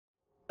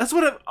That's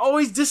what I've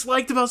always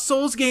disliked about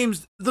Souls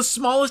games. The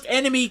smallest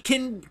enemy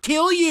can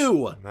kill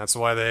you! And that's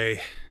why they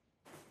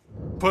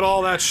put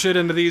all that shit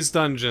into these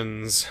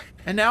dungeons.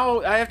 And now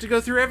I have to go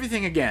through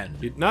everything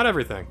again. Not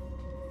everything.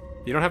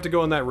 You don't have to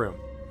go in that room.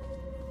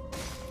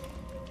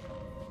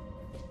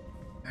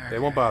 They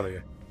won't bother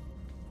you.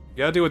 You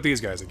gotta deal with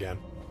these guys again.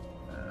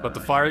 But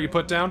the fire you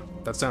put down,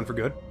 that's down for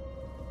good.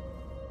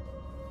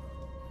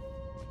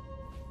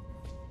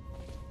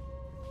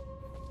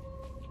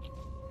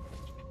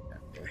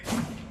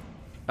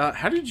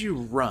 How did you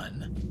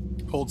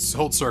run? Hold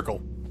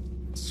circle.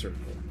 Circle.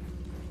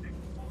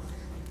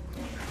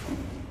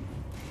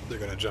 They're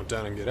gonna jump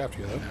down and get after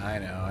you, though. I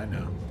know.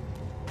 Another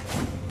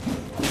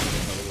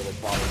little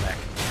bottleneck.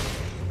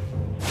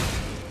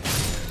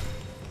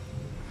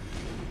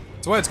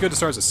 That's why it's good to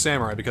start as a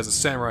samurai, because a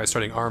samurai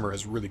starting armor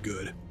is really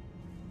good.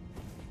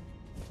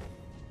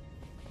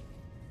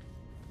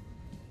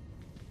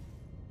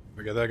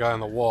 We got that guy on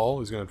the wall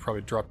who's gonna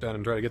probably drop down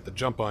and try to get the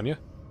jump on you.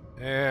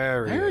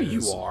 There he is. There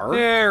you are.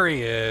 There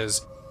he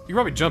is. You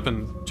can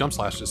probably jump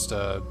slash just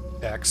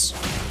X.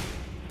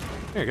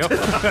 There you go.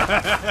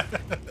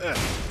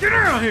 Get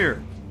out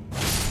here!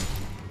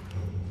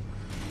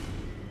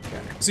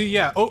 See,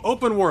 yeah,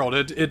 open world.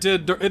 It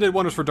did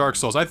wonders for Dark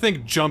Souls. I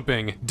think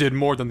jumping did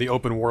more than the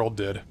open world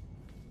did.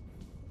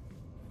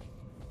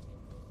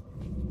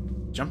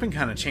 Jumping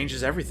kind of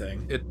changes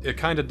everything. It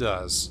kind of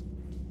does.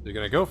 You're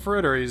gonna go for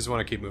it, or you just want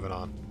to keep moving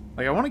on?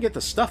 Like, I want to get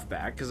the stuff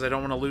back because I don't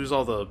want to lose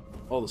all the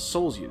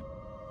souls you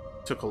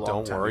took a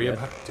long time. Don't worry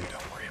about it, dude.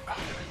 Don't worry about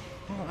it.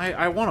 Well,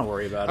 I want to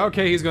worry about it.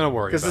 Okay, he's gonna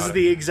worry about it. Because this is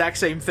the exact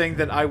same thing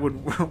that I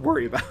would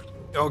worry about.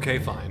 Okay,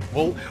 fine.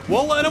 We'll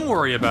let him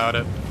worry about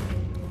it.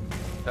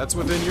 That's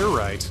within your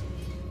right.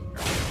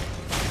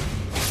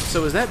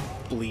 So is that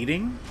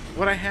bleeding?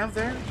 What I have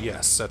there?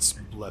 Yes, that's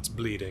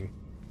bleeding.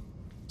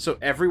 So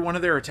every one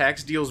of their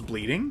attacks deals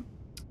bleeding?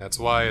 That's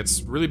why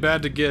it's really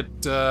bad to get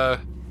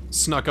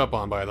snuck up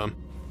on by them.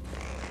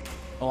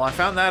 Well, I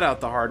found that out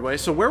the hard way.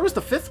 So where was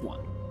the fifth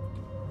one?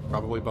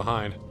 Probably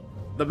behind.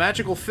 The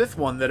magical fifth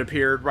one that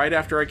appeared right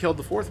after I killed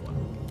the fourth one.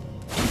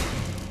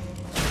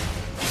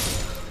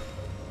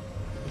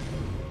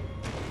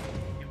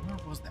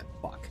 Where was that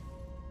fuck?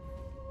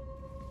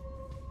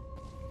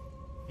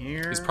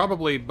 Here. He's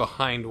probably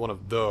behind one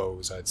of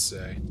those, I'd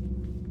say.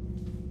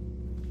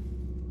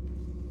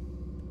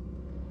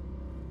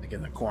 Like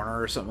in the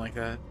corner or something like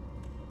that?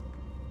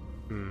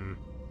 Hmm.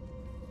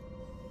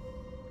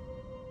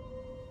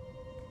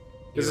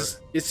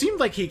 Because it seemed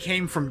like he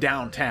came from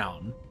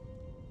downtown.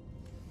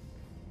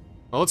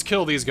 Well, let's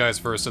kill these guys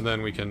first, and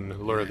then we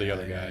can lure the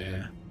other guy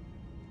in.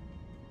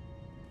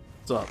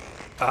 What's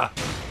up?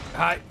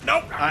 Hi.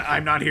 Nope.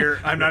 I'm not here.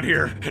 I'm not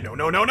here. No.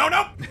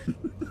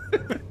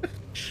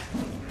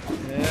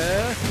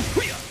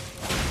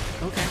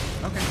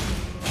 Okay.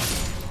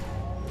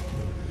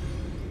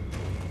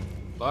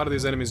 A lot of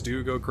these enemies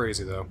do go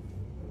crazy, though.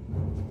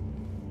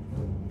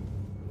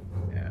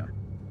 Yeah.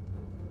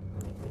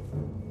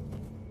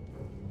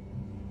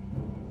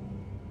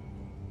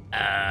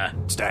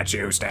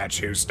 Statue.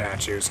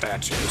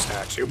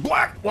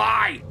 Black!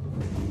 Why?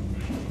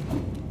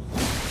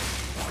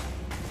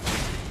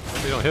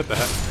 Maybe don't hit that.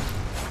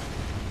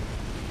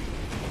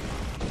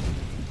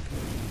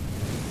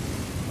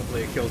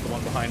 Hopefully it kills the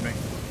one behind me.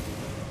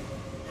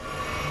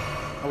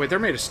 Oh wait, they're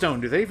made of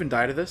stone. Do they even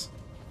die to this?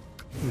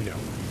 No.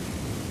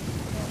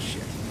 Oh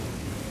shit.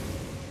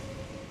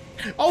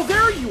 Oh,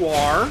 there you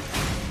are!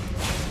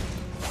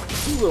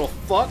 You little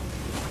fuck.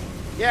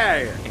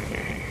 Yeah.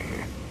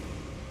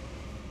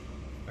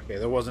 Okay,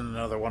 there wasn't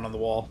another one on the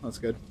wall. That's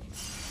good.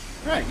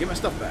 Alright, get my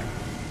stuff back.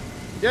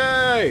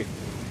 Yay!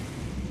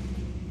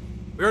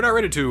 We are now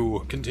ready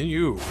to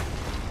continue.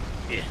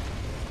 Yeah.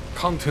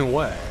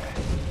 Continue.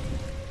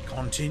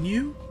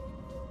 Continue?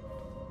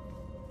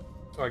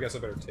 Oh, I guess I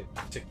better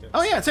take notes.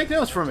 Oh yeah, take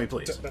notes from me,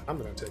 please. I'm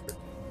gonna take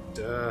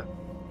it.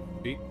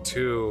 Beat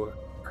 2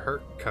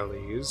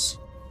 Hercules.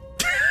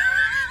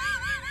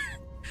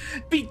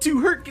 Beat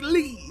 2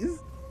 Hercules!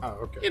 Oh,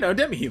 okay. You know,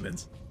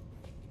 demi-humans.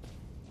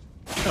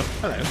 Oh,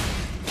 hello.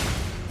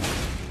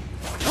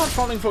 Not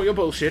falling for your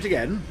bullshit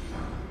again.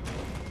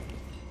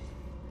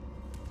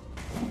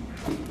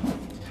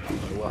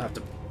 We'll have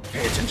to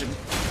pay attention.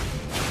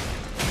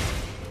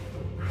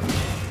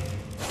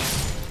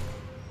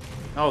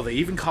 Oh, they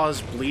even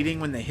cause bleeding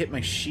when they hit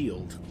my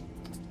shield.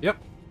 Yep.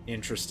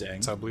 Interesting.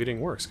 That's how bleeding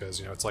works, because,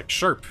 you know, it's like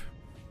sharp.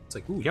 It's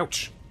like, ooh,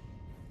 youch.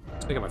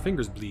 It's making my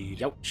fingers bleed.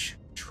 Youch.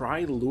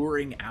 Try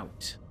luring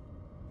out.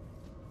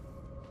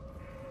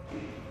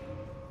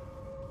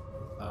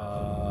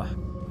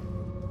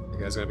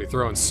 The guy's gonna be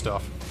throwing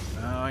stuff.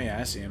 Oh, yeah,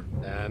 I see him.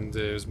 And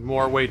there's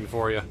more waiting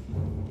for you.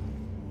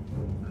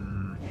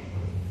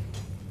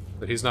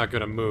 But he's not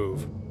gonna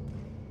move.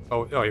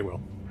 Oh, he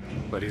will.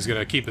 But he's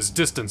gonna keep his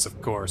distance,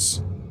 of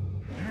course.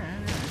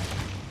 Alright.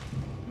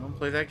 You wanna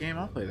play that game?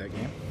 I'll play that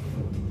game.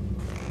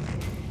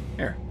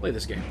 Here, play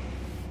this game.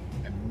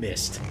 I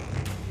missed.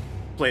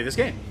 Play this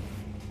game.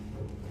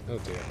 Oh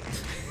dear.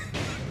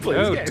 Play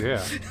this game. Oh dear.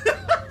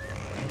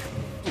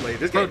 Play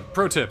this game.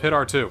 Pro tip, hit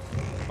R2.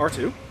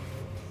 R2.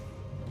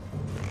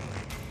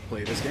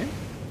 Play this game.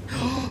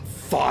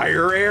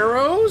 Fire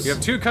arrows? You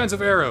have two kinds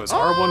of arrows.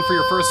 R1 for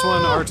your first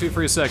one, R2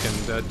 for your second.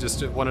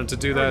 Just wanted to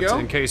do that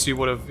in case you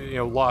would have,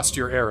 lost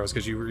your arrows,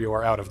 because you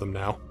are out of them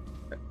now.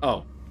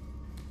 Oh.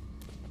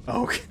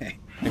 Okay.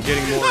 And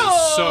getting more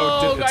is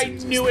so difficult. I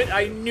knew it.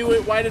 I knew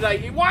it. Why did I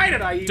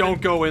even...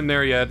 Don't go in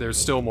there yet. There's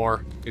still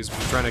more. He's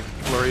trying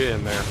to lure you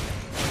in there.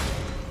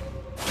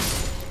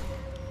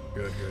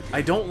 Good.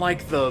 I don't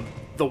like the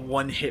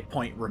one hit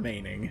point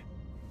remaining.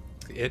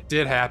 It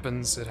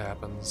happens. It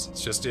happens.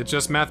 It's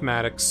just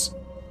mathematics.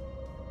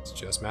 It's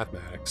just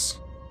mathematics.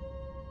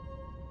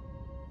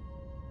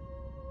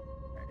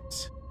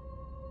 Right.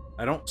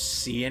 I don't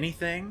see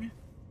anything.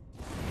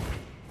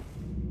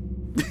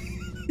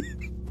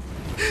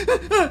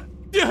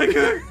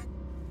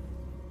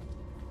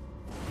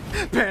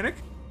 Panic.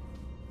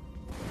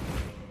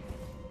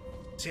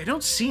 See, I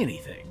don't see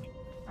anything.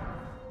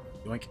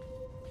 Yoink.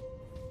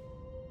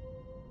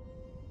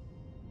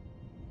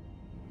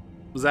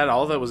 Was that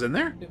all that was in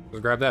there? Yeah,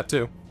 we'll grab that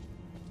too.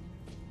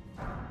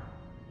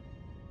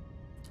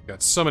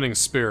 Got summoning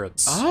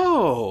spirits.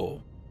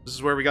 Oh! This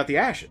is where we got the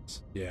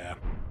ashes. Yeah.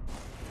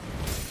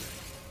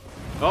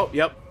 Oh,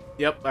 yep.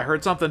 Yep, I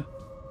heard something.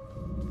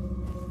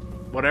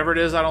 Whatever it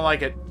is, I don't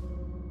like it.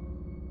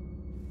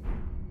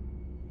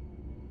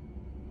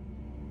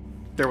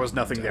 There was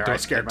nothing there. I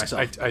scared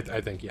myself.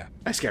 I think, yeah.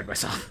 I scared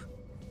myself.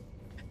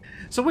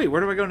 So wait,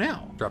 where do I go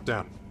now? Drop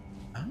down.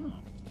 Oh.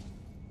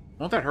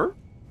 Won't that hurt?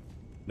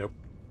 Nope.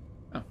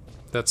 Oh.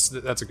 That's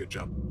a good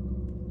jump.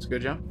 It's a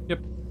good jump? Yep.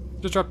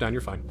 Just drop down,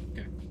 you're fine.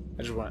 Okay.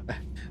 I just want...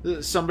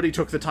 Somebody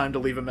took the time to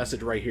leave a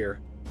message right here.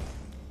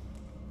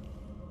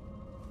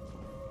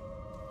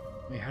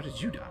 Wait, how did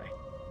you die?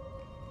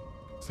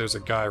 There's a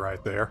guy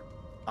right there.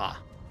 Ah.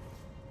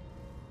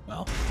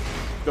 Well,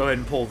 go ahead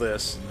and pull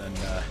this, and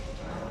then,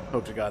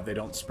 hope to God they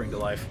don't spring to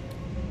life.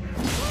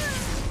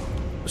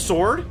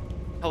 Sword?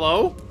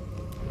 Hello?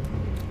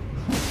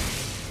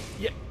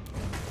 Yeah.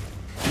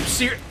 You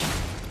serious?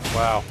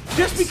 Wow.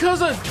 Just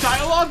because a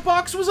dialogue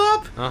box was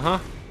up? Uh-huh.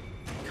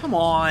 Come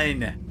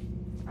on.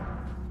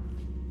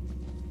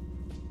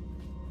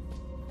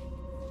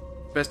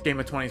 Best game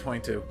of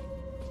 2022.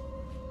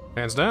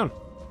 Hands down.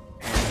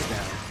 Hands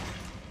down.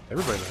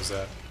 Everybody knows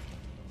that.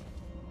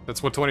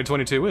 That's what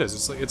 2022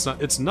 is.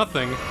 It's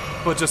nothing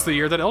but just the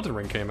year that Elden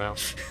Ring came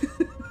out.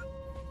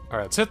 All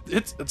right, let's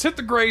hit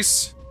the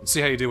Grace and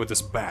see how you do with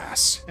this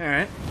bass. All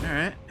right.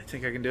 I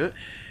think I can do it.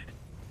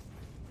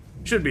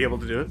 Should be able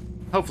to do it.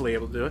 Hopefully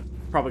able to do it.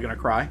 Probably gonna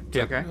cry. It's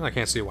okay. I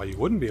can't see why you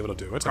wouldn't be able to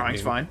do it.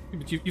 Crying's fine.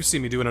 You've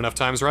seen me do it enough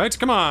times, right?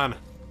 Come on.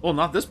 Well,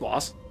 not this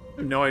boss. I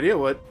have no idea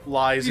what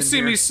lies in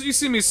here. You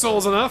see me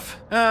souls enough.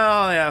 Oh,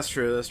 yeah, that's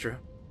true. That's true.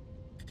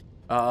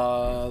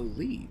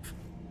 Leave.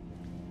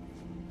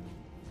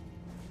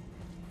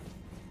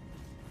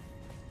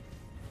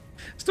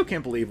 Still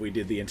can't believe we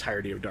did the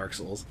entirety of Dark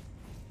Souls.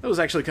 That was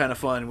actually kind of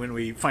fun when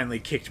we finally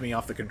kicked me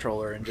off the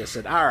controller and just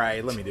said,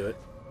 alright, let me do it.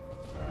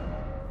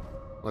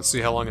 Let's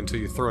see how long until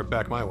you throw it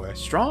back my way.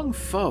 Strong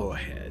foe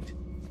ahead.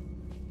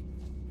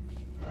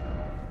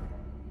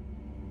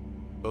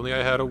 If only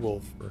I had a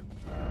wolf or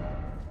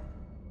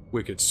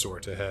wicked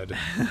sort ahead.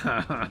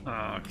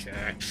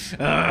 Okay.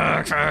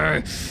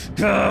 Okay.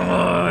 Come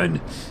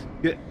on.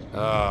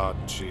 Oh,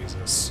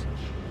 Jesus.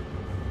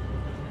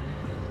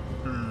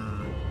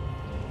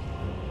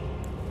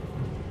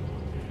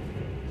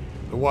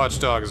 The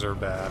watchdogs are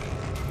bad.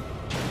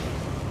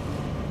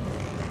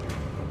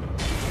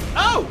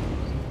 Oh!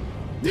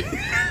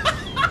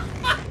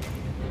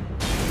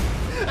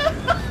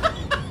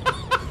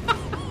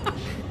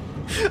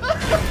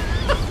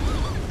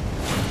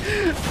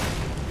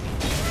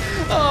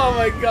 Oh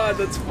my god,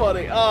 that's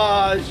funny.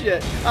 Oh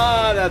shit.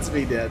 Ah, that's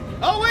me dead.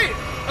 Oh wait!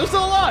 I'm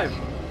still alive!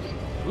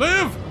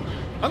 Live!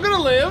 I'm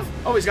gonna live!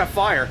 Oh, he's got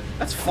fire.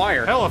 That's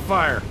fire. Hella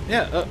fire!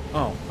 Yeah,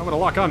 oh. I'm gonna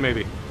lock on,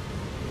 maybe.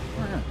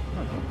 Oh, yeah.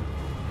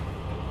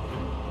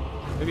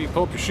 Maybe you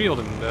pull up your shield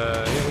and, yeah,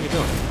 what are you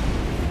doing?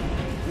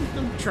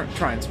 I'm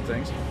trying some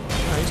things.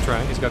 Yeah, he's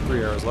trying. He's got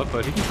 3 arrows left,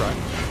 but he can try.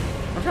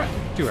 I'm trying.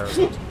 2 arrows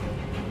left.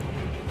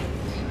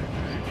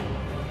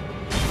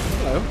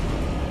 Hello.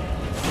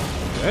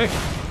 Okay.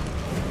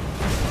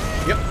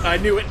 Yep, I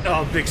knew it.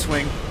 Oh, big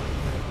swing.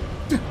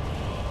 He's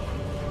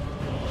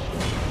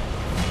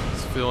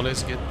feeling it.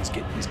 He's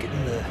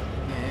getting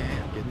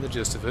the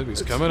gist of it.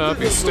 He's coming up.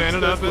 He's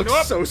standing up and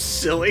looks so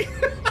silly.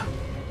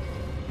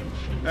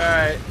 All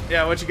right.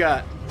 Yeah, what you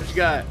got? What you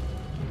got?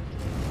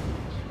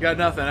 You got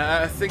nothing.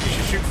 I think you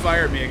should shoot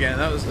fire at me again.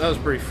 That was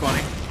pretty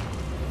funny.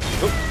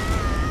 Oop.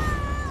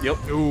 Yep.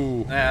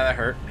 Ooh. Ah, that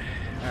hurt.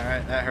 All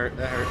right, that hurt.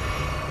 That hurt.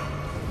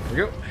 There we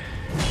go.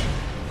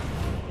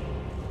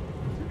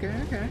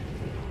 Okay.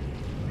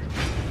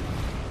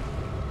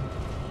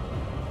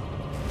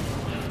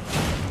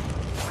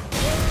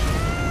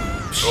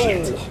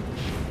 Shit. Oh.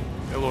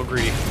 A little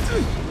greedy.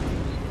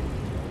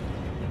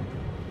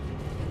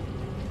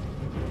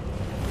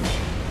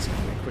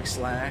 Quick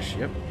slash.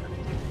 Yep.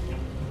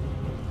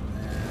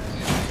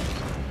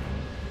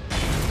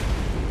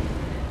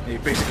 He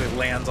basically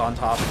lands on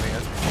top of me.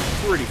 That's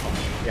pretty fun.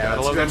 Yeah,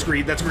 that's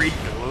greed. That's greed.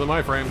 One of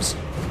my frames.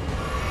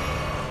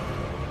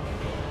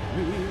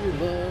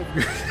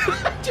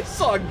 I just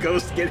saw a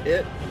ghost get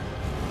hit.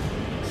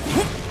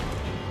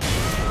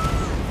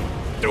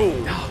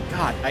 Oh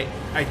God,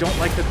 I don't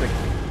like that the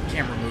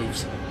camera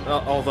moves.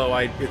 Although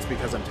it's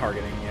because I'm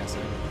targeting. Yes.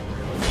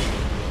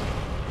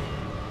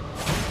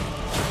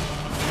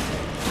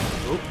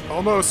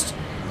 Almost.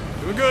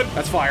 Doing good.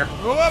 That's fire.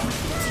 Go up.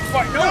 No,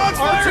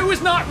 R2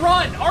 is not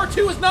run.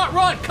 R2 is not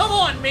run. Come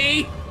on,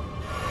 me.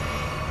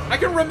 I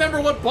can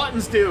remember what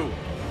buttons do.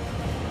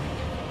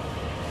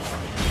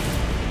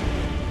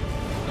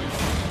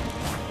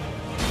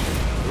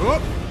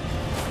 Whoop.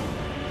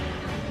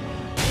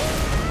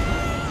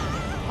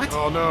 What?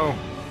 Oh no.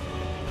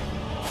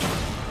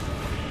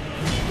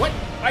 What?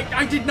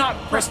 I did not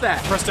press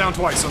that. Press down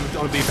twice on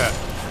the D-pad.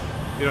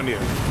 You don't need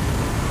it.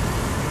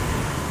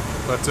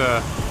 But,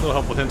 a little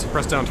helpful hint,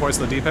 press down twice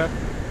on the D-pad.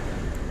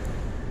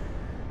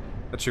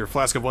 That's your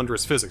flask of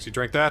wondrous physics. You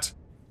drank that?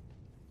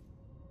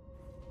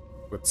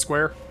 With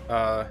square? You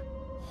get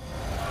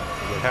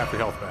half your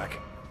health back.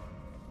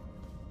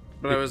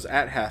 But I was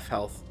at half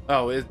health.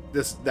 Oh,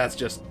 that's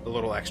just a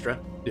little extra?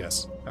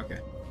 Yes. Okay.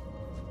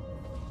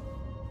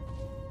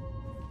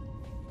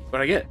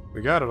 What'd I get?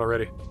 We got it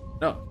already.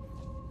 No.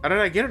 How did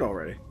I get it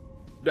already?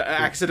 I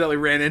accidentally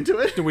ran into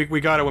it?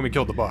 We got it when we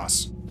killed the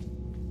boss.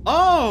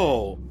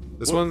 Oh!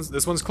 This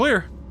one's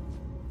clear.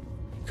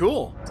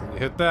 Cool. So you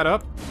hit that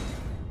up.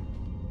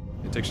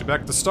 It takes you back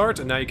to the start,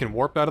 and now you can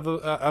warp out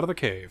of the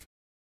cave.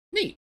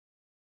 Neat.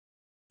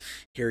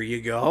 Here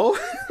you go.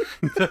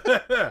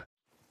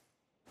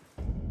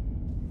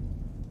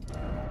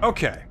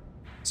 Okay.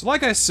 So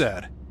like I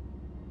said,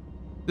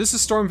 this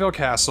is Stormvale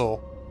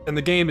Castle, and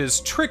the game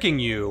is tricking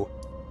you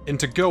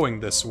into going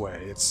this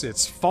way.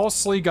 It's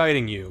falsely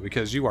guiding you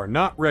because you are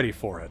not ready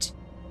for it.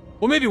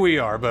 Well, maybe we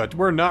are, but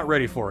we're not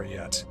ready for it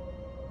yet.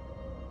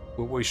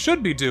 What we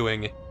should be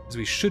doing is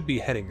we should be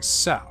heading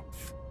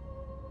south.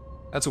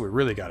 That's what we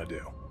really gotta do.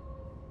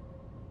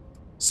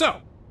 So,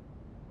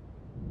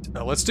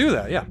 let's do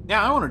that, yeah.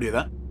 Yeah, I want to do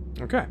that.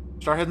 Okay.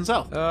 Start heading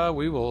south.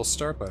 We will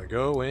start by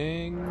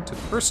going to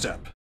the first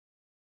step.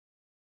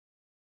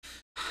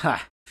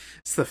 Ha!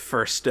 It's the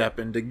first step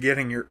into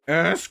getting your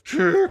ass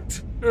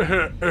kicked.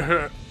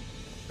 Huh?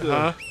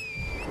 I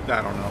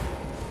don't know.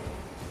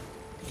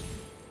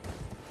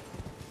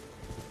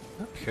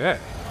 Okay.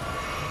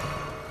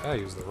 I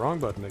used the wrong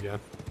button again.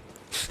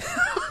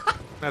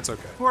 That's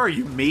okay. Who are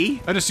you,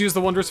 me? I just used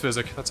the wondrous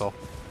physic, that's all.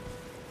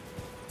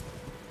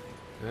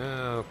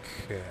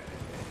 Okay.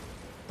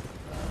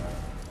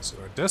 So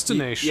our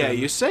destination... Yeah,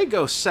 you say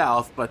go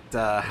south, but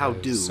how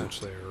do?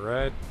 Essentially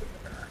right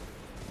there.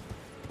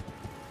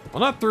 Well,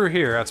 not through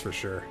here, that's for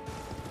sure.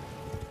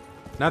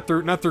 Not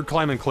through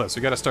climbing cliffs.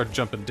 We gotta start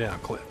jumping down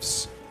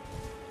cliffs.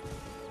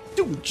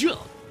 Don't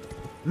jump.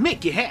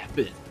 Make it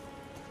happen.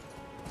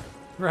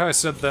 Remember how I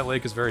said that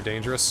lake is very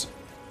dangerous?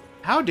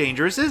 How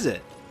dangerous is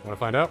it? Want to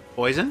find out?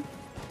 Poison?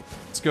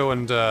 Let's go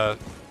and, we're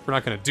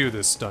not gonna do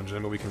this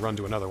dungeon, but we can run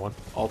to another one.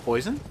 All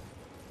poison?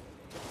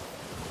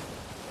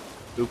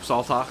 Oops,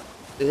 all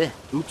toxic?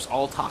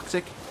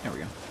 There we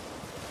go.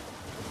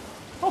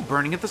 Oh,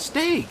 burning at the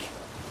stake!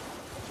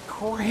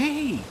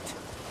 Great!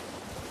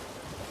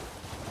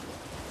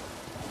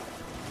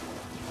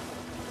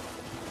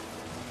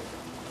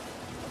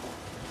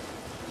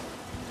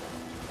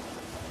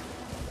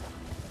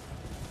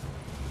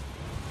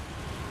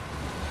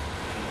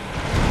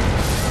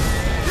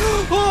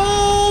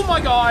 Oh my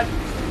god!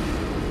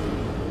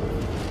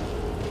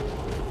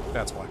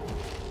 That's why.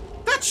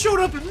 That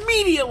showed up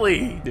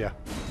immediately! Yeah.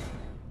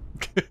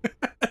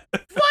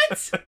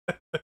 What?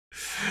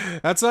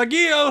 That's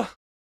Agil!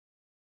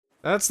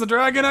 That's the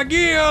dragon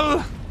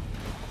Agil!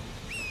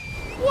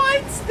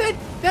 What?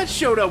 That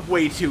showed up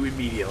way too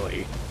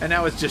immediately. And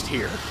now it's just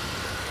here.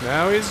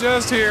 Now he's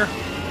just here.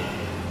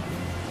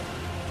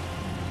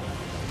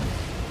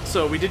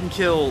 So we didn't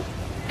kill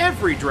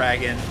every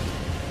dragon,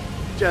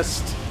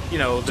 just, you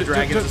know, the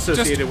dragons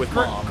associated with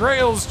Mom.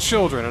 Grail's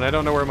children, and I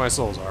don't know where my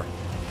souls are.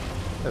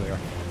 There they are.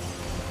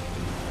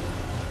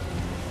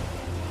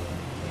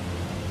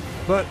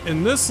 But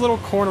in this little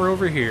corner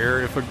over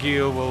here, if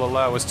Agil will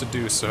allow us to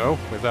do so,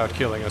 without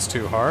killing us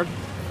too hard.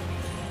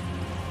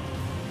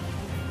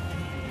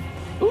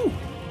 Ooh,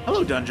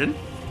 hello, dungeon.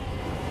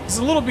 It's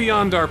a little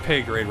beyond our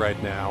pay grade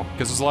right now,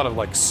 because there's a lot of,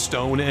 like,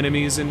 stone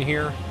enemies in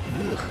here.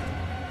 Ugh.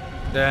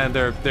 And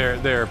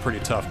they're a pretty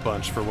tough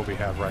bunch for what we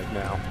have right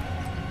now.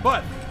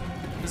 But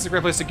this is a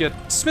great place to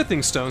get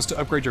smithing stones to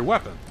upgrade your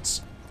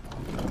weapons.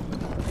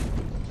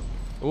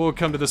 We'll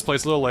come to this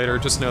place a little later,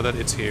 just know that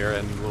it's here,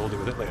 and we'll deal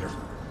with it later.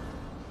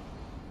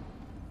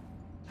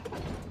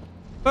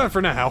 But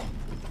for now,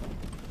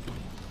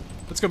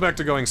 let's go back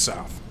to going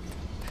south.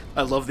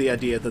 I love the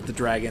idea that the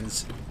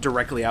dragon's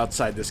directly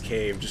outside this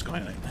cave, just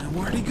going like,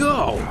 where'd he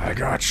go? I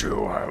got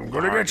you. I'm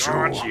gonna get you.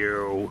 I got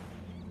you.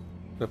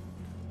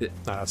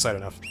 Not outside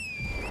enough.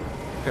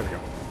 There we go.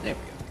 There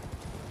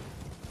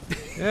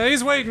we Yeah,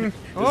 he's waiting. Is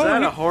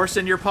that a horse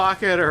in your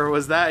pocket, or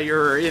was that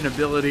your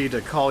inability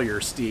to call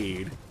your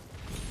steed?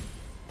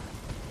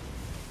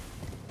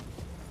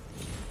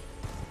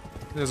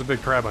 There's a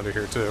big crab under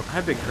here, too. Hi,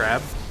 big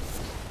crab.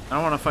 I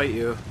don't want to fight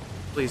you.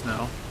 Please,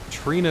 no.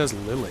 Trina's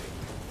lily.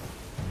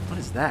 What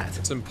is that?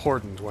 It's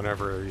important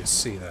whenever you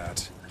see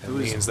that. It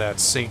means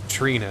that Saint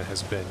Trina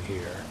has been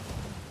here.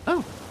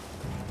 Oh.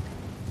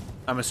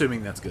 I'm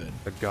assuming that's good.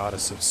 The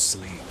goddess of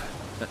sleep.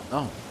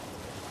 Oh.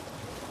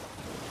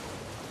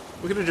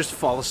 We're gonna just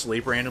fall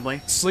asleep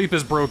randomly. Sleep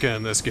is broken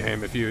in this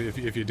game if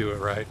you do it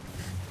right.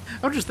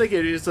 I'm just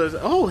thinking, it's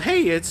oh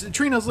hey, it's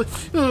Trina's like.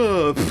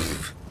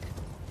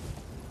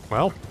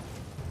 Well,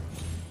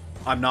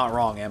 I'm not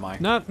wrong, am I?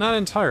 not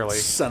entirely.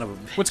 Son of a.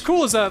 What's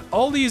cool is that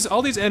all these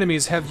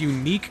enemies have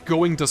unique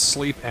going to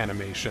sleep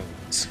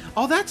animations.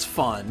 Oh, that's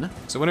fun.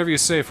 So whenever you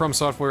say From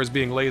Software is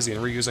being lazy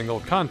and reusing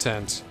old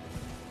content,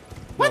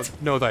 what?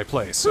 Know thy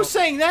place. Who's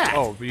saying that?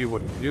 Oh, you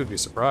wouldn't. You'd be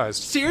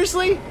surprised.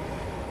 Seriously?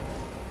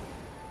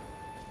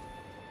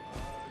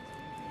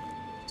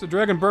 It's a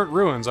dragon burnt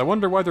ruins. I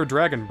wonder why they're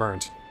dragon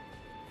burnt.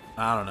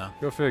 I don't know.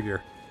 Go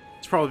figure.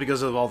 It's probably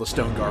because of all the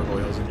stone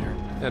gargoyles in here.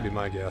 That'd be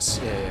my guess.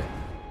 Yeah.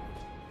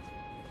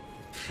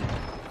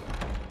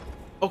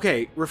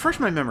 Okay, refresh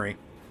my memory.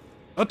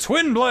 A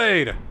twin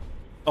blade!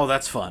 Oh,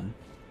 that's fun.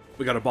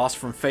 We got a boss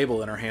from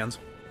Fable in our hands.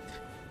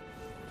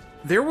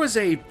 There was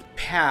a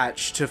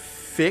patch to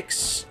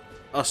fix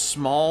a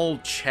small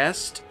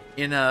chest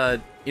in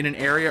an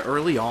area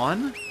early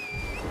on.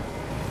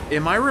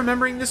 Am I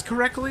remembering this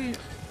correctly?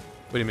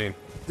 What do you mean?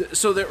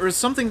 So there was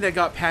something that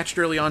got patched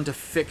early on to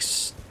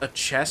fix a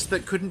chest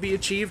that couldn't be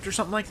achieved or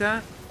something like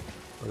that?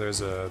 Well, there's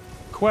a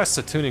quest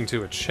attuning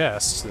to a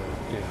chest that,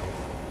 you know...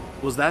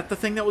 Was that the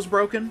thing that was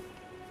broken?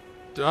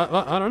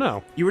 I don't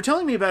know. You were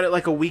telling me about it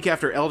like a week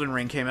after Elden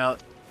Ring came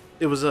out.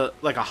 It was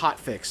like a hot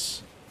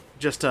fix,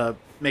 just to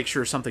make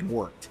sure something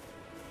worked.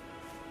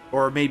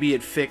 Or maybe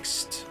it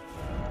fixed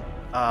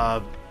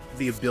the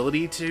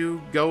ability to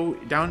go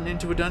down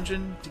into a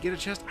dungeon to get a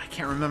chest? I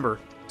can't remember.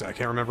 I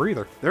can't remember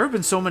either. There have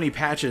been so many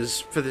patches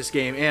for this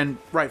game, and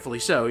rightfully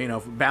so, you know,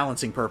 for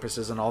balancing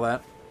purposes and all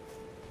that.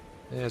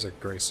 There's a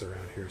grace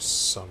around here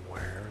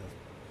somewhere.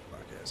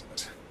 What the fuck is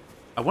it?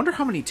 I wonder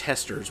how many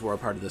testers were a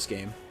part of this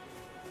game.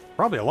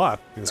 Probably a lot.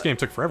 This game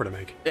took forever to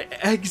make.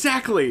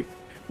 Exactly!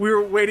 We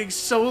were waiting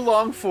so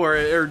long for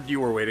it, or you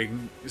were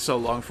waiting so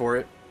long for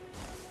it.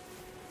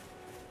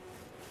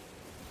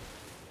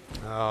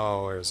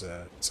 Oh, where's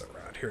that? It's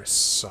around here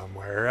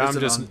somewhere. Is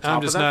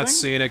I'm just not thing?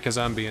 seeing it because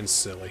I'm being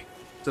silly.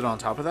 Is it on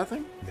top of that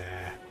thing?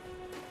 Nah.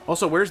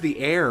 Also, where's the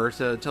air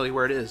to tell you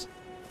where it is?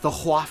 The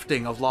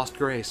wafting of lost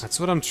grace. That's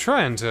what I'm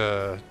trying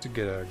to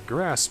get a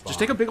grasp on. Just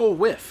take a big old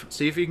whiff.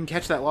 See if you can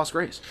catch that lost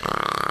grace.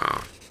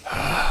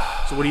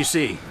 So what do you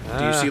see?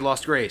 Do you see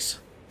lost grace?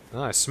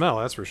 Oh, I smell,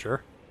 that's for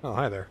sure. Oh,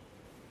 hi there.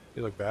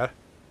 You look bad.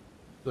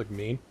 You look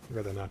mean. I'd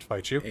rather not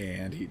fight you.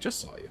 And he just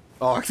saw you.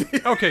 Oh,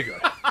 okay,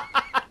 good.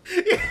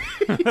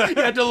 You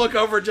had to look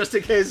over just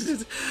in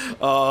case.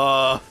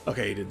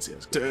 Okay, he didn't see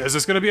us. Is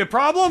this gonna be a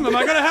problem? Am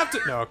I gonna have to?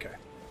 No, okay.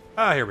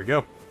 Ah, here we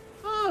go.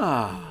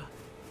 Ah.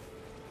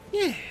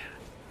 Yeah.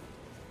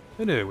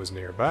 I knew it was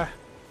nearby.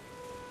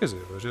 Because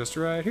it was just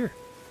right here.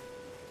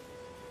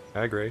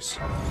 Hi, Grace.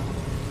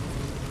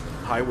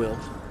 Hi, Will.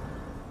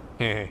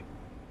 Hey.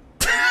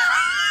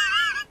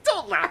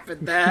 Don't laugh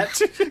at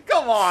that.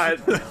 Come on.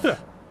 That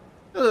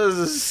was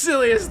the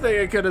silliest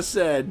thing I could have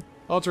said.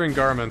 Altering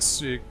garments,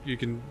 you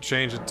can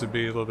change it to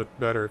be a little bit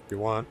better if you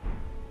want.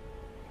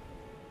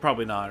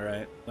 Probably not,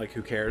 right? Like,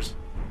 who cares?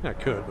 Yeah, I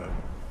could, but...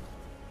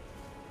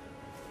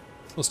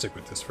 we'll stick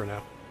with this for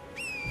now.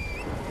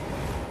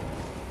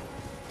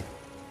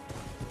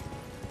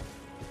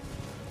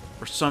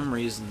 For some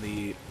reason,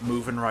 the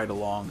Movin' Right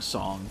Along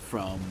song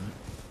from...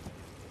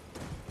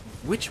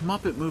 which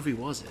Muppet movie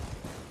was it?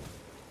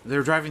 They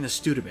were driving the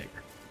Studebaker.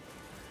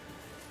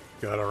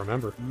 Gotta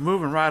remember.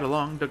 Moving right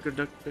along.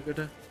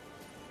 Da-ga-da-ga-da-da.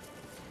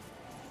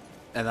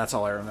 And that's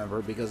all I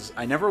remember, because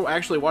I never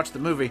actually watched the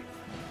movie.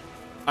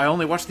 I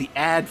only watched the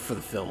ad for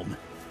the film.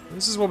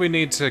 This is what we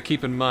need to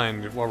keep in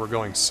mind while we're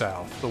going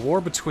south. The war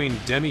between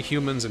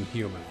demi-humans and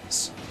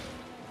humans.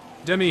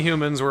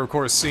 Demi-humans were of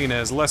course seen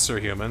as lesser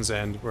humans,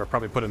 and were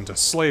probably put into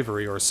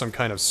slavery or some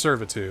kind of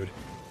servitude.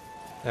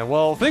 And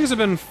well, things have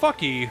been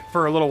fucky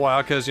for a little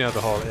while, because, you know, the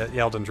whole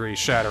Elden tree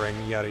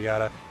shattering, yada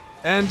yada.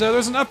 And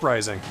there's an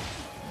uprising.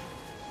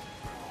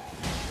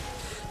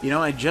 You know,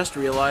 I just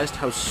realized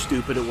how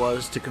stupid it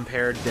was to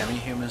compare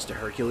demi-humans to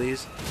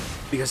Hercules.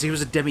 Because he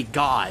was a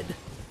demigod,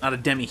 not a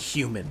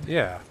demi-human.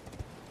 Yeah.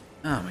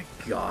 Oh my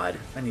god.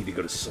 I need to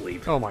go to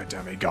sleep. Oh my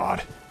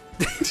demigod.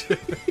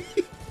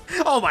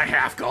 Oh my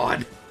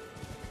half-god.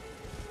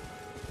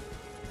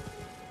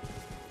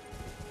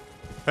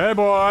 Hey,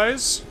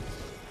 boys.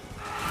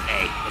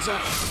 Hey, what's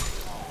up?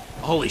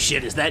 Holy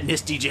shit, is that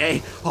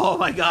NSCL? Oh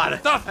my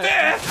god. The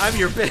fifth!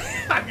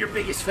 I'm your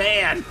biggest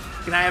fan.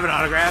 Can I have an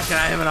autograph? Can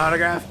I have an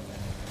autograph?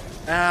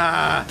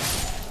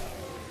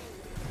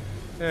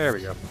 There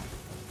we go.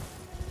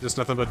 Just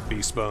nothing but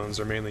beast bones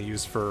are mainly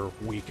used for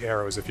weak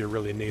arrows if you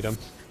really need them.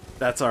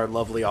 That's our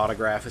lovely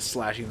autograph is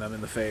slashing them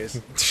in the face.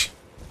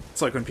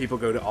 It's like when people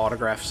go to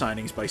autograph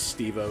signings by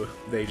Steve-O,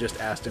 they just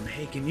asked him,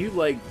 "Hey, can you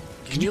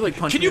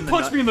punch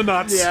me in the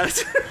nuts?"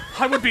 Yes.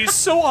 I would be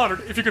so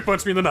honored if you could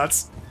punch me in the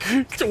nuts.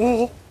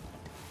 Oh.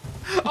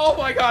 Oh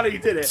my god, he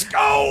did it!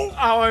 Go!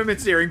 Oh, I'm in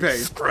searing pain.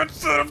 Scratch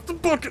that off the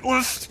bucket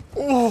list.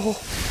 Oh.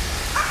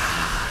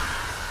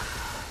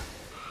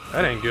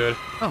 That ain't good.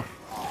 Oh.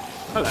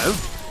 Hello.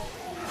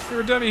 There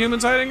are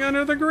demi-humans hiding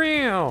under the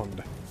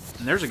ground.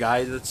 And there's a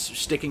guy that's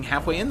sticking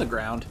halfway in the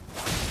ground.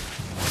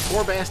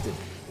 Poor bastard.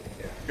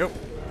 Go.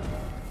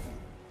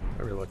 What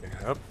are we looking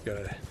at? Oh,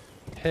 gotta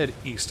head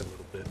east a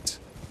little bit.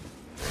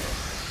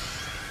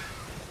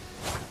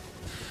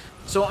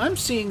 So I'm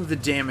seeing the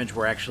damage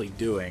we're actually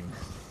doing,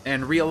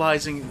 and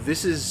realizing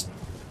this is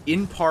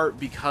in part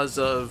because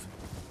of,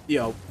 you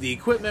know, the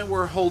equipment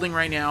we're holding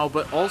right now,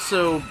 but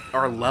also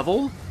our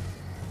level.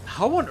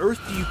 How on earth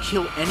do you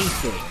kill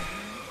anything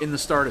in the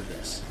start of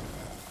this?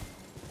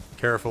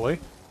 Carefully.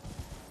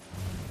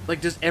 Like,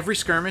 does every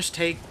skirmish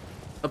take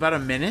about a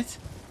minute?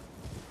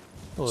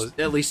 Well,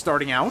 At least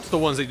starting out? the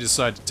ones that you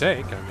decide to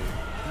take, I mean.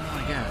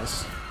 Well, I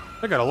guess.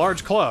 I got a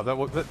large club.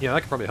 Yeah,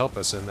 that could probably help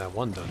us in that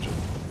one dungeon.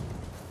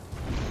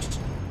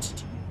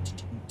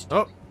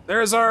 Oh,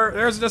 there's our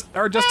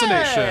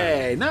destination.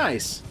 Hey,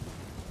 nice.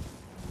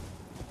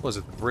 Was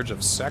it the Bridge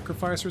of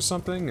Sacrifice or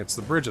something? It's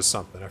the Bridge of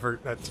something. I've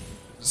heard that.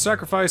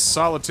 Sacrifice,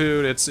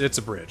 Solitude. It's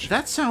a bridge.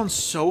 That sounds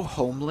so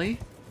homely.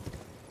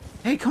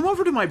 Hey, come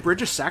over to my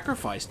Bridge of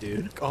Sacrifice,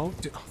 dude. Oh,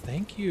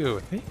 thank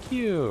you, thank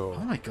you.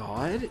 Oh my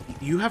god,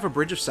 you have a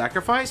Bridge of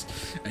Sacrifice?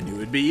 I knew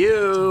it'd be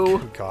you.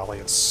 Good golly,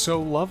 it's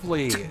so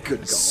lovely. Good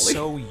golly. It's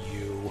so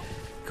you.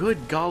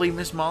 Good golly,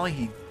 Miss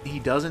Molly, he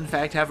does in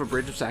fact have a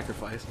Bridge of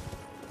Sacrifice.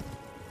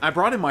 I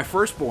brought in my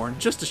firstborn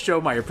just to show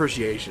my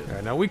appreciation.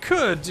 Right, now we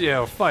could, you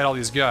know, fight all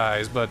these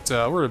guys, but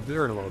we're in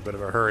a little bit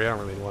of a hurry. I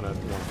don't really want to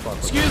fuck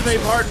with Excuse me,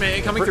 pardon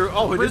me, coming through.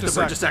 Oh, it is the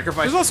Bridge of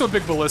Sacrifice. There's also a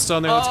big ballista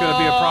on there that's going to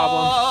be a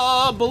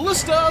problem.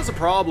 Ballista's a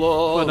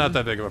problem. But not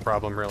that big of a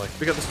problem, really.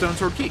 We got the Stone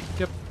Sword Key.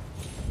 Yep.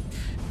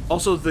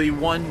 Also, the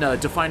one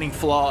defining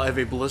flaw of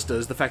a ballista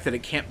is the fact that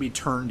it can't be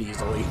turned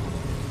easily.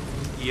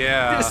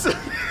 Yeah.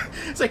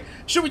 It's like,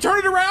 should we turn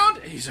it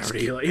around? He's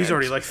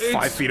already like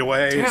 5 feet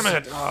away. Damn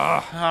it!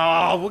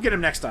 Oh, we'll get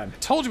him next time.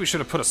 Told you we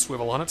should have put a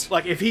swivel on it.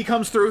 Like, if he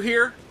comes through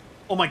here,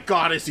 oh my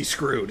god, is he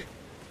screwed.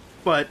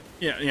 But,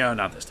 you know,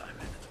 not this time.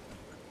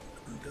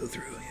 Go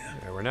through, yeah.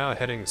 Yeah, we're now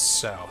heading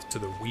south to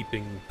the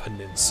Weeping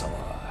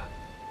Peninsula.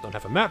 Don't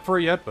have a map for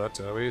it yet, but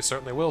we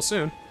certainly will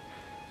soon.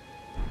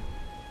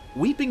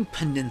 Weeping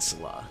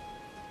Peninsula.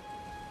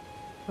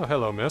 Oh,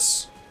 hello,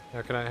 miss.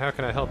 How can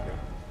I help you?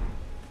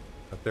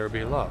 Let there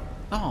be love.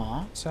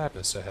 Aw.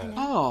 Sadness ahead.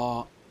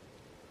 Aw.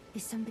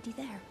 Is somebody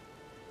there?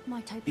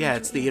 Might I be Yeah, able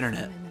it's to the hear for a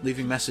internet, moment,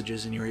 leaving please?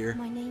 messages in your ear.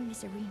 My name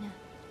is Irina.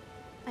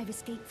 I've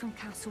escaped from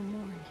Castle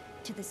Morn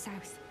to the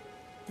south.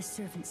 The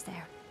servants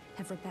there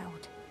have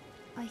rebelled.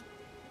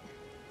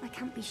 I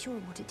can't be sure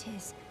what it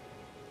is.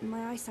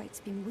 My eyesight's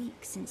been weak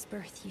since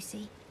birth, you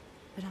see.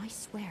 But I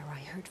swear I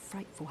heard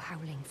frightful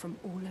howling from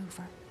all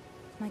over.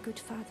 My good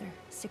father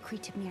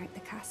secreted me out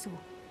the castle,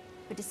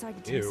 but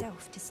decided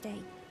himself to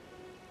stay.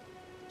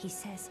 He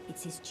says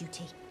it's his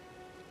duty.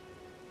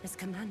 As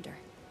commander.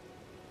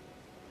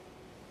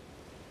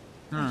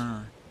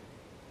 I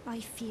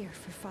fear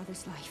for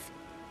father's life.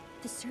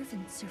 The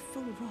servants are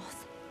full of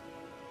wrath,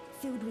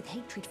 filled with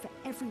hatred for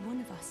every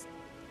one of us.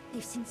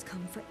 They've since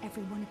come for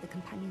every one of the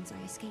companions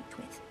I escaped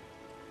with.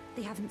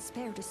 They haven't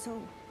spared a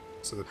soul.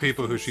 So the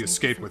people who she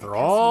escaped with are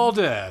all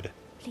dead.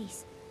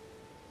 Please,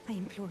 I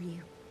implore you.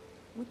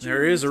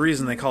 There is a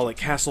reason they call it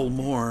Castle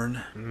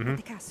Morn.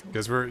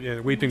 Because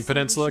we're Weeping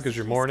Peninsula, because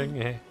you're mourning.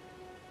 Yeah.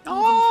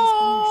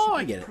 Oh,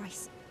 I get it.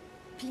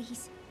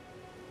 Please.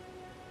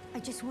 I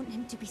just want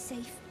him to be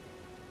safe.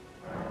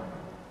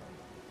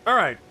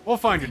 Alright, we'll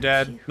find your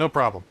dad. No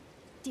problem.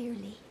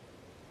 Dearly.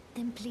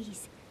 Then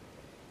please,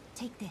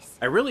 take this.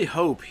 I really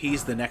hope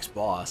he's the next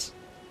boss.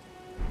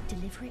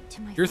 Deliver it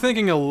to my You're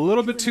thinking a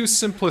little bit too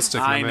simplistic,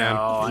 my man.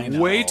 I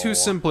know. Way too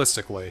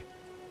simplistically.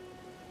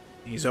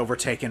 He's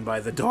overtaken by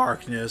the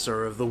darkness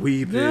or of the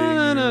weeping.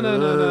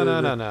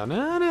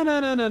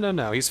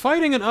 No. He's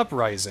fighting an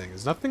uprising.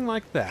 It's nothing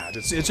like that.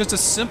 It's just a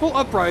simple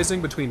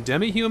uprising between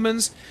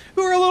demi-humans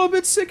who are a little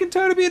bit sick and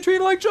tired of being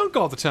treated like junk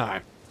all the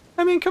time.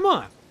 I mean, come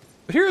on.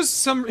 But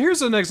here's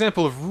an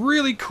example of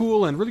really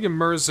cool and really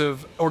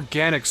immersive,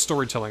 organic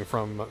storytelling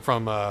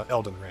from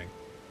Elden Ring.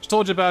 Just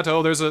told you about,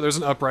 oh, there's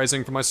an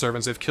uprising from my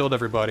servants. They've killed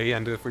everybody,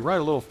 and if we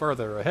ride a little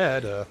further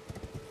ahead,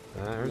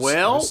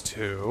 there's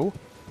two.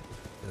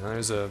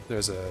 There's a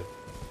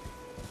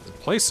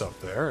place up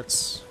there.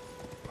 It's,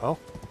 well.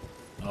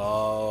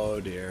 Oh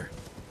dear.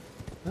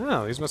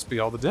 Oh, these must be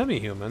all the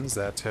demi-humans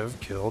that have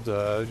killed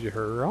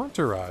her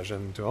entourage,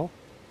 and well,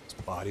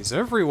 there's bodies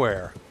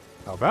everywhere.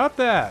 How about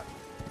that?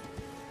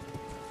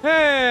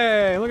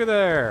 Hey, look at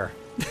there.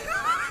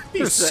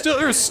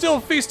 They're still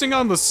feasting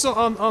on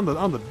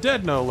the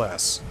dead, no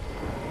less.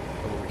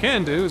 What do we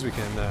can do is we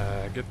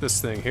can get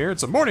this thing here.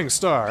 It's a Morning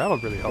Star. That'll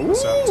really help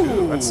us out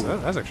too.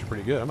 That's actually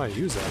pretty good. I might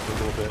use that for a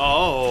little bit.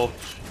 Oh.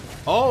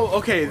 Oh,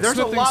 okay. There's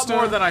a lot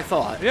more than I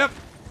thought. Yep.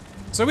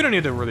 So we don't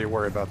need to really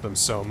worry about them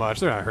so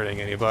much. They're not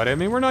hurting anybody. I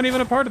mean, we're not even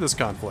a part of this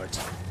conflict.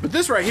 But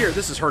this right here,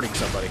 this is hurting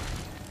somebody.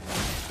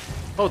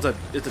 Oh,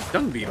 it's a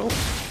dung beetle.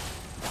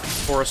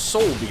 Or a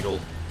soul beetle.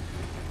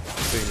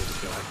 So you need to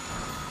kill him.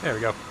 There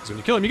we go. So when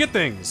you kill him, you get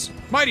things.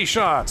 Mighty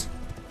Shot.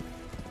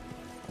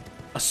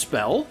 A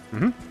spell?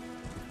 Mm-hmm.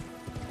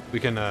 We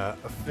can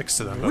affix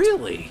to them.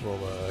 Really?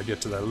 We'll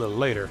get to that a little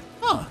later.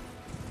 Huh.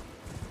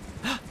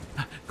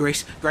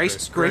 Grace.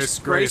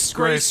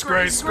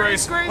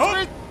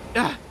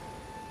 Ah.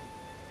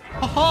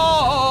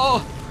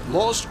 Ha!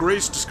 Lost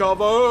Grace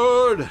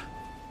discovered.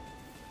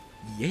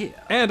 Yeah.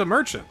 And a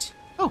merchant.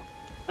 Oh,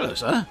 hello,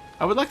 sir.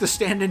 I would like to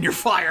stand in your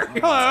fire.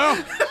 Hello.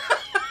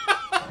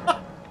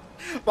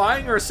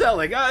 Buying or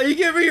selling? You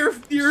give me your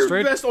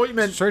best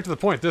ointment. Straight to the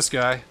point. This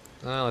guy.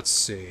 Let's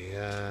see.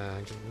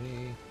 Give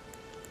me.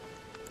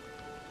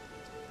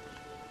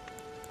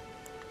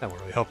 That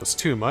won't really help us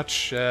too much.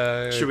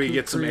 Should we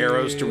get some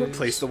arrows to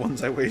replace the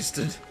ones I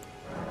wasted?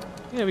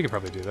 Yeah, we could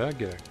probably do that.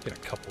 Get a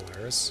couple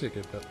arrows. You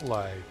get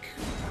like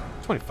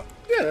 25.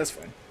 Yeah, that's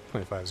fine.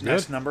 25 is good.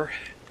 Nice number.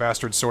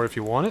 Bastard sword if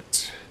you want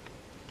it.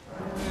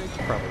 You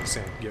could probably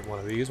get one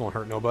of these. Won't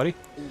hurt nobody.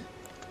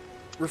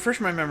 Refresh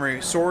my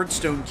memory. Sword,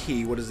 stone,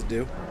 key. What does it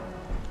do?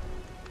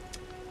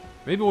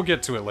 Maybe we'll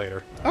get to it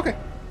later. Okay.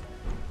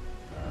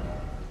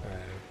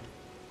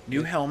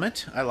 New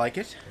helmet. I like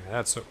it. Yeah,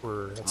 that's what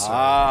we're. That's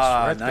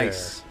right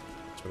nice. There.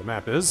 That's where the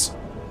map is.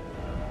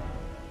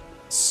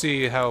 Let's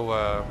see how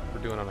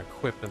we're doing on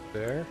equipment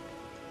there.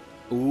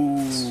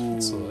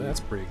 Ooh. So that's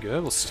pretty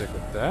good. We'll stick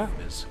with that.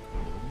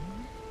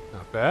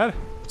 Not bad.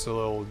 It's a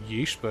little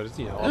yeesh, but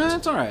you know.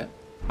 That's all right.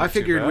 I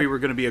figured we were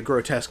going to be a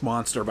grotesque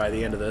monster by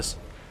the end of this,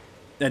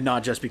 and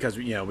not just because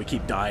we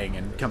keep dying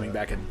and coming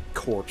back in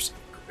corpse.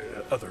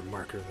 Other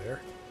marker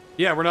there.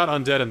 Yeah, we're not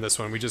undead in this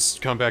one. We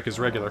just come back as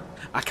regular.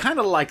 I kind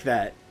of like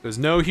that. There's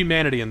no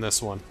humanity in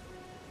this one.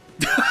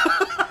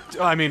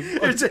 I mean,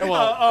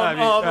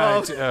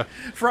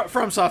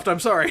 FromSoft, I'm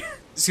sorry.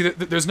 See,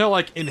 there's no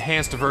like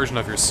enhanced version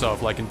of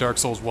yourself. Like in Dark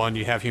Souls 1,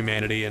 you have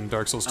humanity. In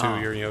Dark Souls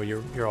 2,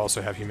 you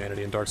also have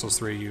humanity. In Dark Souls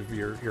 3,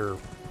 you're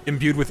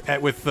imbued with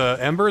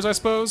embers, I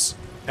suppose.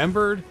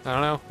 Embered? I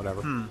don't know.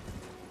 Whatever.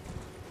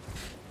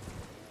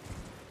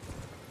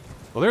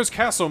 Well, there's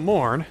Castle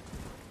Morn.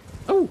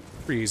 Oh,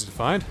 pretty easy to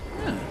find.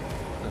 Yeah.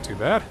 Not too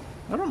bad.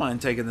 I don't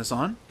mind taking this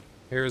on.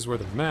 Here's where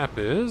the map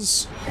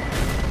is.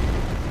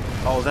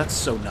 Oh, that's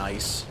so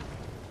nice.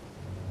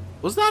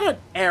 Was that an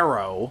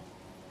arrow?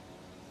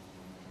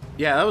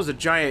 Yeah, that was a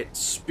giant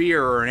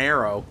spear or an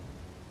arrow.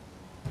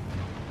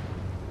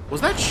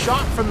 Was that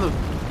shot from the...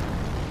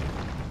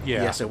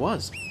 Yeah. Yes, it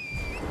was.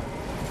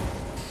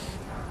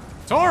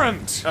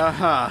 Torrent!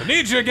 Uh-huh. I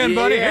need you again,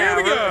 buddy. Yeah,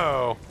 Here we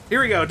go.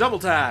 Here we go. Double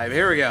time.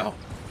 Here we go.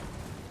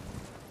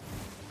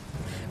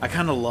 I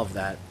kind of love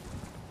that.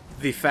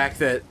 The fact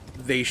that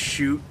they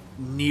shoot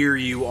near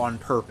you on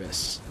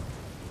purpose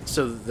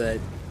so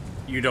that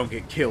you don't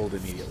get killed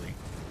immediately.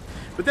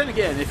 But then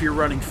again, if you're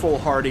running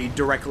foolhardy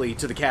directly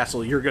to the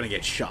castle, you're going to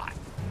get shot.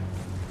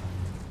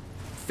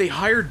 They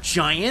hired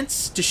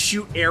giants to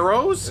shoot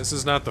arrows? This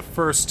is not the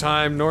first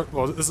time,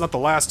 well, this is not the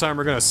last time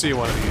we're going to see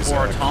one of these.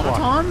 Or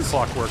automatons?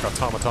 Clockwork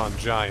automaton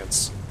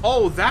giants.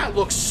 Oh, that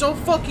looks so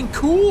fucking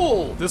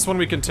cool! This one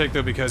we can take,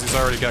 though, because he's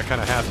already got kind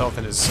of half health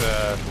and his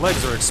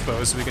legs are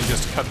exposed, so we can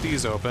just cut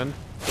these open.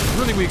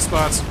 Really weak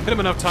spots, hit him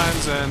enough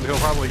times, and he'll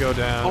probably go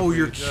down. Oh,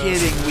 you're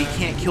kidding. We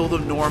can't kill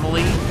them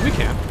normally? We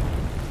can.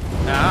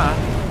 Ah.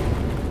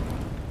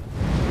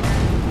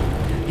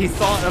 He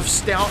thought of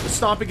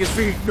stomping his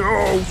feet.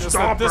 No,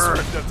 stop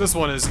her! This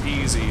one is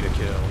easy to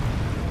kill.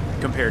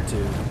 Compared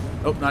to...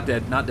 Oh, not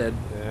dead, not dead.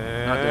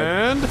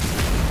 And...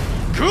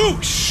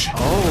 Goosh!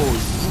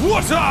 Oh.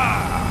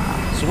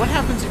 Wata! So what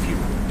happens if you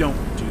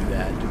don't do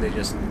that? Do they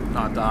just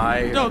not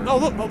die? No,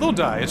 they'll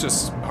die. It's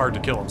just hard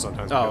to kill them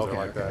sometimes because they're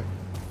like that.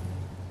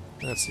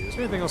 Let's see, is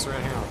there anything else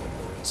around here? I don't think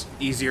there is.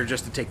 Easier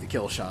just to take the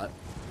kill shot.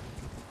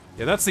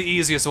 Yeah, that's the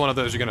easiest one of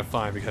those you're gonna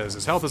find because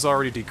his health is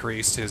already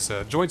decreased, his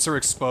joints are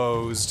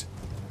exposed.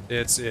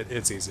 It's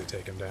easy to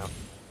take him down.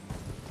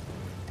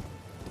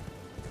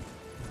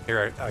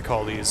 Here, I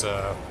call these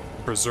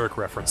Berserk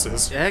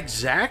references.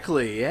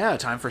 Exactly, yeah,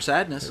 time for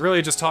sadness. It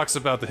really just talks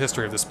about the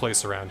history of this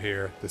place around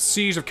here. The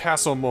Siege of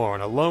Castle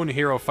Morn. A lone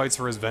hero fights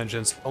for his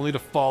vengeance, only to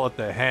fall at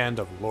the hand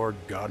of Lord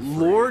Godfrey.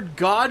 Lord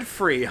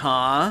Godfrey,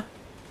 huh?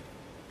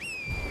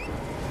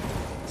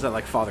 Is that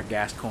like Father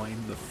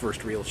Gascoigne, the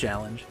first real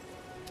challenge?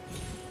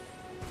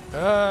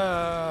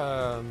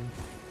 No.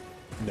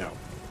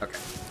 Okay.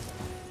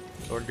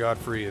 Lord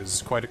Godfrey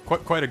is quite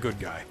a good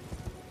guy.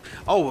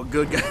 Oh, a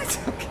good guy.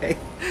 Okay.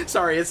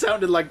 Sorry, it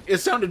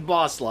sounded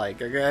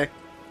boss-like. Okay.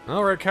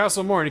 All right,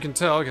 Castle Morn. You can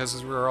tell because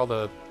this is where all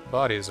the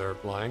bodies are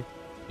lying.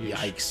 Yeesh.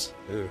 Yikes.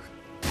 Ugh.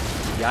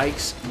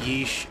 Yikes.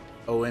 Yeesh.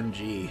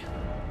 OMG.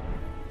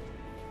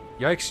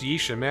 Yikes,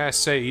 yeesh, and may I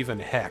say even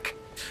heck.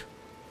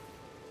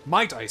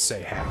 Might I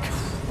say heck?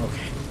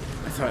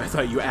 I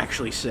thought you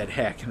actually said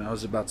heck, and I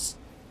was about to...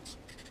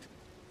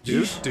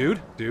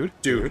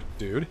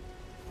 Dude.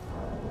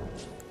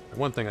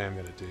 One thing I am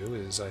going to do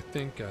is I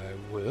think I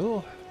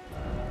will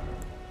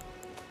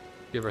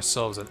give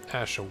ourselves an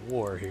Ash of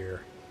War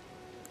here.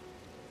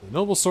 The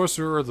Noble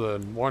Sorcerer or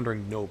the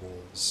Wandering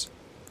Nobles?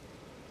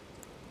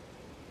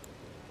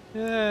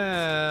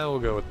 Yeah, we'll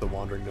go with the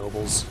Wandering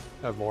Nobles.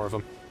 Have more of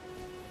them.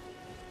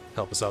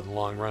 Help us out in the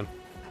long run.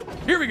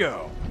 Here we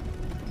go!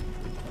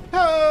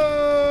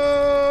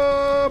 Oh!